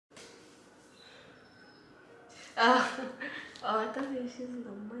Oh, I thought he was using the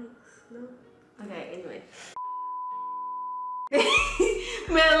mics. No? Okay, anyway.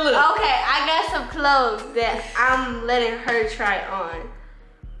 Man, look. Okay, I got some clothes that I'm letting her try on.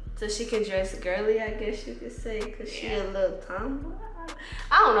 So she can dress girly, I guess you could say, because she a little tomboy.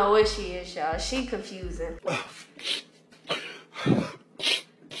 I don't know what she is, y'all. She confusing.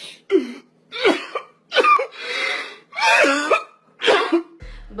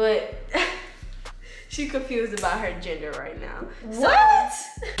 But she confused about her gender right now. What?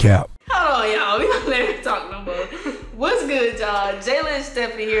 Cap. Hold on, y'all. We don't let her talk no more. What's good, y'all? Jayla and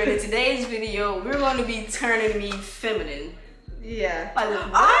Stephanie here. And in today's video, we're going to be turning me feminine. Yeah. Like,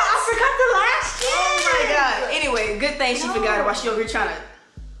 what? I forgot the last year. Oh my god. Anyway, good thing she forgot it while she over here trying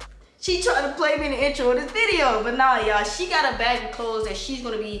to play me in the intro of this video. But nah, y'all, she got a bag of clothes that she's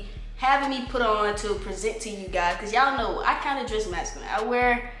going to be having me put on to present to you guys. Because y'all know, I kind of dress masculine. I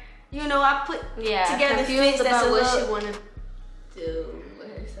wear, you know, I put together fits that's about a what little... she want to do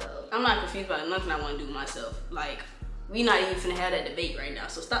with herself. I'm not confused about nothing I want to do myself. Like, we not even finna have that debate right now.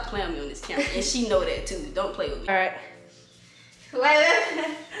 So stop playing with me on this camera. And she know that too. Don't play with me. All right.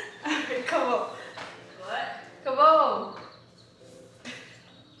 Wait. Come on. What? Come on.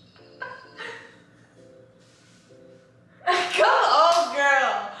 Come on,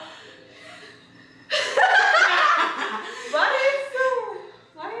 girl.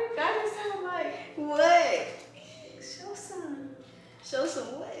 Why you got it so like? What? Show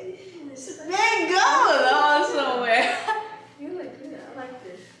some way. Man, go on somewhere. You look good. I like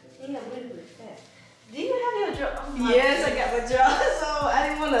this. You got really look fat. Do you have your drawers? Oh, Yes, I got my drawers. So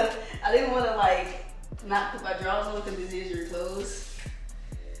I didn't wanna like not put my drawers on because this is your clothes.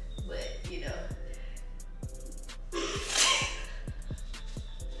 But you know.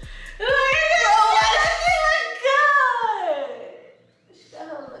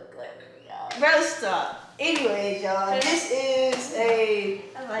 Bro, stop. Anyways, y'all, this is a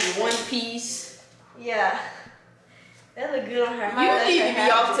one piece. Yeah. That look good on her. You need to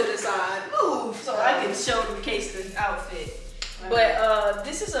be off to the side. Move so I can show the case the outfit. But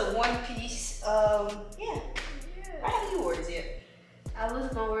this is a one piece. Yeah. I haven't even worn this yet. I was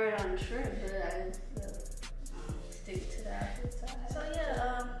gonna wear it on the trip, but I just stick to the outfit side. So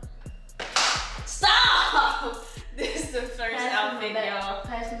yeah, stop! This is the first outfit, y'all.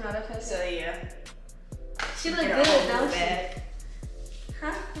 Pass me my other So yeah. She look good, don't she?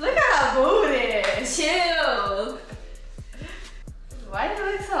 Huh? Look at her booty. Chill. Why do you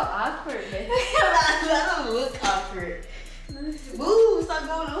look so awkward, baby? I don't look awkward. Boo, stop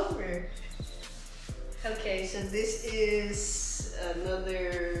going over. Okay, so this is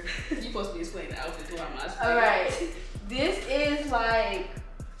another. You're supposed to be explaining the outfit to my All right, this is like,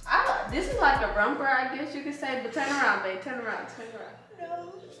 this is like a romper, I guess you could say. But turn around, babe. Turn around. Turn around.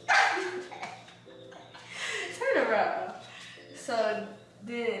 No. Turn around. So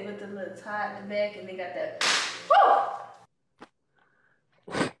then with the little tie at the back, and they got that. Woo!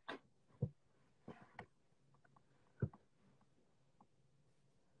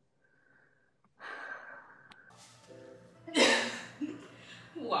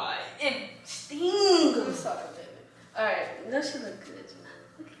 Why? It stings. I'm sorry, baby. Alright, no, she look good.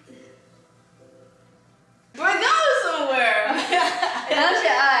 Look at this. We're going somewhere.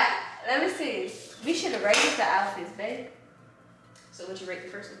 Alright, let me see. We should have rated the outfits, babe. So what you rate the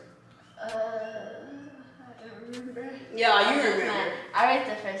first one? I don't remember. Yeah, you remember. I rate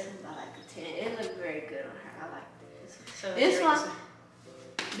the first one by like a 10. It looked very good on her. I like this. So This one,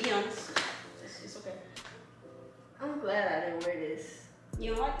 be honest. It's okay. I'm glad I didn't wear this.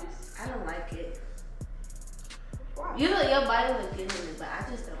 You don't like this? I don't like it. Why? Your body look good in it, but I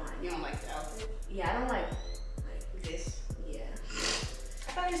just don't like it. You don't like the outfit? Yeah, I don't like this. Yeah.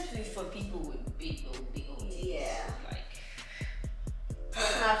 I thought this would be for people with big old Yeah. like.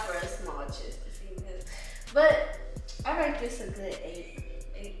 Not for a small chest female. But I rate this a good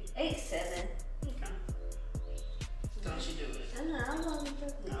 8, 7. Okay. Don't you do it? I know, I'm gonna do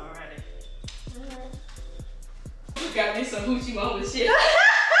it. Alrighty. Alright. You got me some hoochie mama shit. She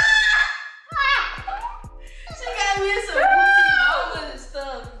got me some hoochie mama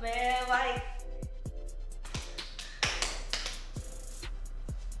stuff, man. Like,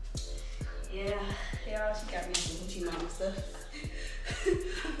 yeah, she got me some hoochie mama stuff.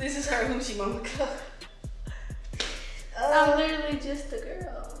 This is her hoochie mama cup. I'm literally just a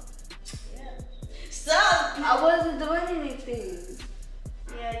girl. Yeah. Stop! I wasn't doing anything.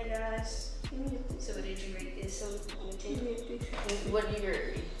 Yeah, you guys. So what did you rate this on 10? What did you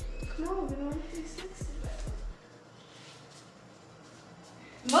rate me? Come on, we don't be sexy.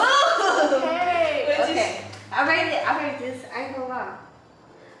 Move! Hey! Okay. I rate this. I ain't gonna lie.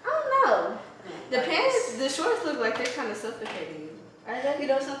 I don't know. The pants, the shorts look like they're kind of suffocating you. Are they? You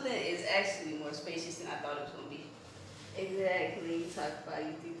know something? It's actually more spacious than I thought it was gonna be. Exactly. You talk about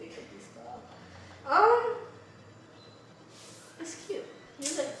you think they could be small. It's cute. You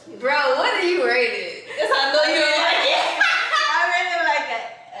look cute. Bro, what are you rated? That's how I know you don't like it. I rated like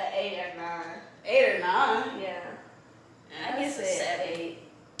a 8 or 9. 8 or 9? Yeah. I guess a 7. 8.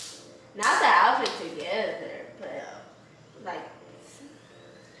 Not the outfit together, but like.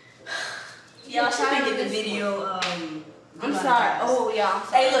 Y'all should get the video. I'm sorry. Oh yeah. I'm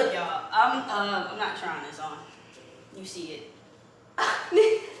sorry. Hey, look, y'all. I'm not trying this on. You see it.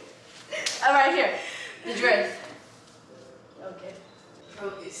 All right here. The dress. Okay. Bro,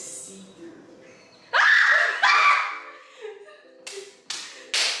 it's see-through.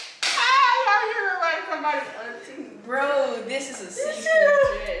 You look like somebody's auntie. Bro, this is a see-through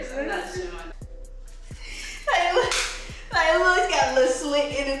dress. I'm not showing. Like, look, it's got a little slit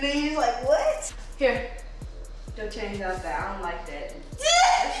in the knees. Like, what? Here. Don't change out that. I don't like that.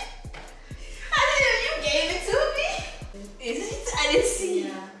 I didn't. You gave it to me. Is it? I didn't see.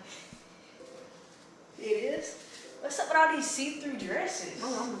 Yeah. It is. What's up with all these see-through dresses? My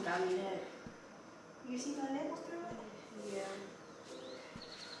mama got me that. You see my nipples through it? Yeah.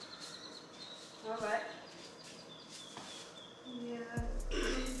 All right. Yeah.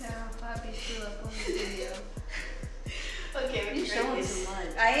 I'll probably still up on the video. Okay, You showing too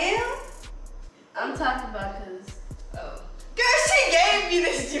much. I am? I'm talking about cause. Oh. Girl, she gave me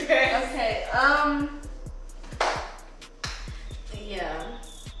this dress. Okay. Yeah.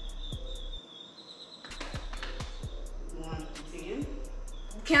 1 to 10.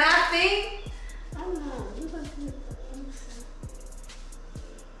 Can I think? I don't know. You gonna do it? Let me see.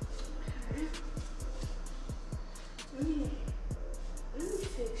 Okay. Let me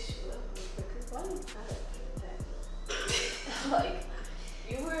fix you up real quick. Cause why you gotta do that? Like,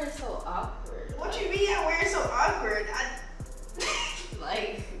 you were so awkward. What you mean I wear so awkward?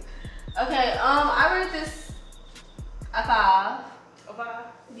 Like, okay. I rate this a 5. A 5?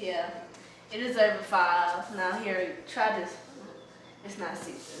 Yeah. It deserves a 5. Now here, try this. It's not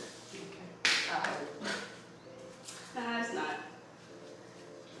see-through. Okay. Nah, it's not.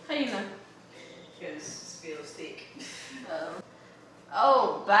 How you know? Because it feels thick.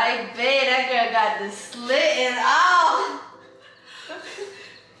 Oh, baby, that girl got the slit and all.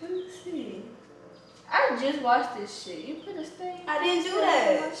 Let me see. I just watched this shit. You put a stain. I didn't do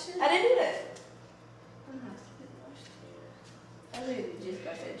that. I didn't do that. I'm not supposed to watch it. I literally just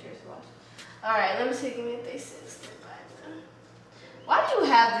got that dress washed. All right, let me see. Give me if they said slit back. Why do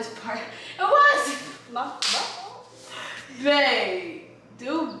you have this part? It was My fault. babe.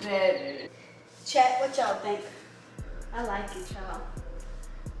 Do better. Chat, what y'all think? I like it, y'all.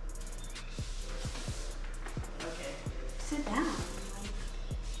 Okay. Sit down.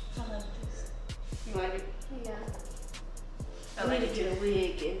 I like this. You like it? Yeah. I I like need it to get a too.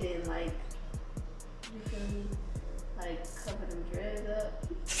 wig and then like, you feel me? Like cover them dreads up.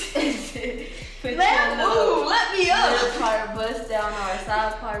 Put Ooh, let me up. middle part bust down or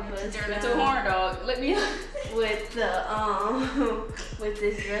side part bust Turn down. into a horn dog. Let me up. With the with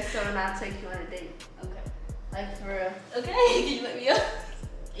this dress on, and I'll take you on a date. Okay. Like for real. Okay. Can you let me up?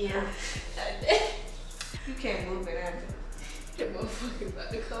 Yeah. You can't move it after. That motherfucker about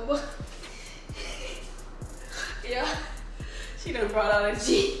to come up. Yeah. She done brought out a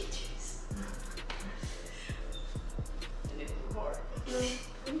jeans. And it's hard.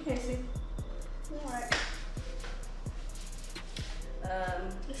 You can't see. Alright.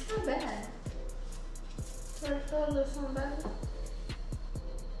 It's not bad. Try to feel a little something better.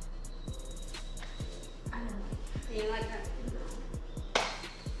 I don't know. You ain't like that?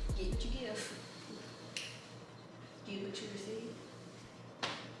 Get what you give. Give what you receive.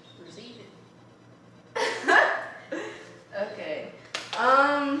 Receive it. Okay.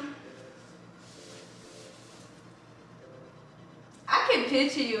 I can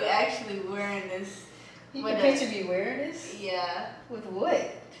picture you actually wearing this. You with can picture me wearing this? Yeah. With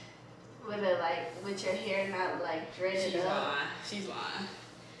what? With with your hair not like dreaded She's up. lying. She's lying.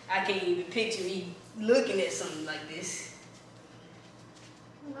 I can't even picture me looking at something like this.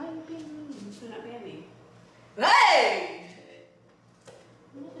 Why you being mean? You're not being mean. Hey!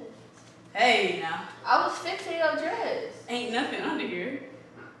 Hey, now. I was fixing your dress. Ain't nothing under here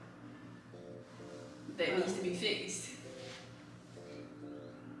that needs to be fixed.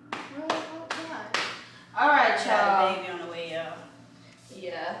 All right, Got a y'all. baby on the way, y'all.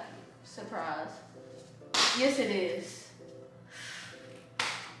 Yeah, surprise. Yes, it is.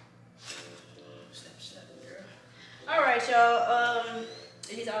 Step, girl. All right, y'all. Are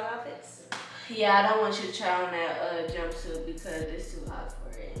these all outfits? Yeah, I don't want you to try on that jumpsuit because it's too hot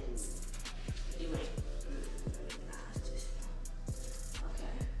for it. You ain't.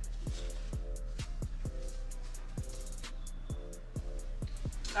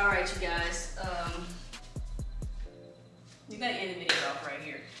 All right, you guys. We're gonna end the video off right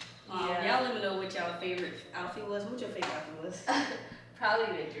here. Y'all let me know what y'all favorite outfit was. What your favorite outfit was? Probably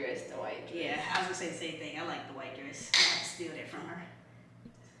the dress, the white dress. Yeah, I was gonna say the same thing. I like the white dress. I have to steal that from her.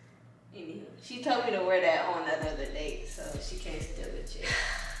 Anywho, she told me to wear that on another date, so she can't steal it yet.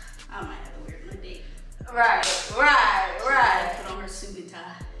 I might have to wear it on a date. Right. Put on her suit and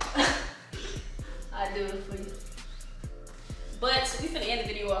tie. I do it for you. But we finna end the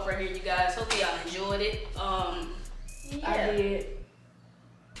video off right here, you guys. Hopefully y'all enjoyed it. I did.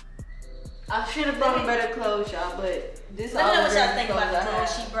 I should have brought better clothes, y'all, but this. Let me know what y'all think about the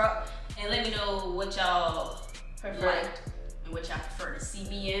clothes she brought, and let me know what y'all liked and what y'all prefer to see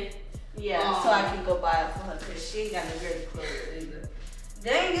me in. Yeah, so I can go buy it for her because she ain't got no great clothes either.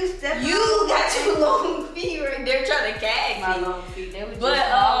 Dang, you got too long feet right there trying to gag my me. long feet. They were just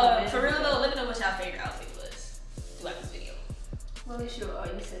but for real though, let me know what y'all favorite outfit was throughout this video. What was your? Oh,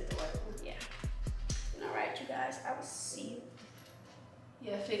 you said the white one. Yeah. And all right, you guys. I will see you.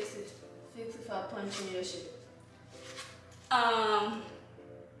 Yeah, fix it. Fix it if I punch in your shit. All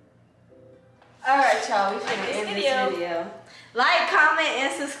right, y'all. We finna end this video. Like, comment,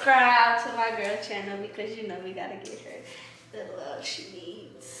 and subscribe to my girl channel because you know we gotta get her the love she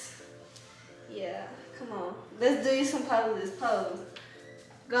needs. Yeah, come on. Let's do you some poses. Pose.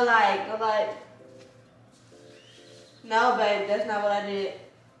 Go like. No, babe, that's not what I did.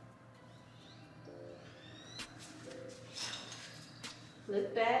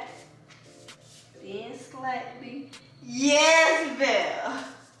 Look back. Then slightly. Yes, Belle.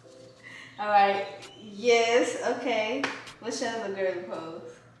 All right. Yes. Okay. What's your other girly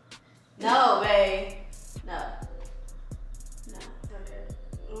pose? No, babe. No. Okay.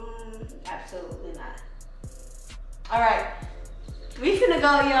 Absolutely not. All right. We finna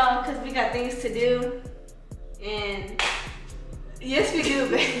go, y'all, cause we got things to do. And yes, we do,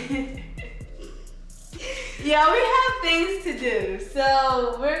 babe. Yeah, we have things to do,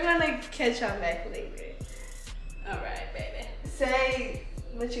 so we're gonna catch y'all back later. All right, baby. Say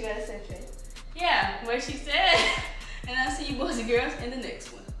what you gotta say, Trey. Yeah, what she said. And I'll see you boys and girls in the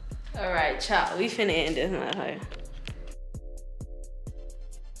next one. All right, ciao. We finna end this, motherfucker.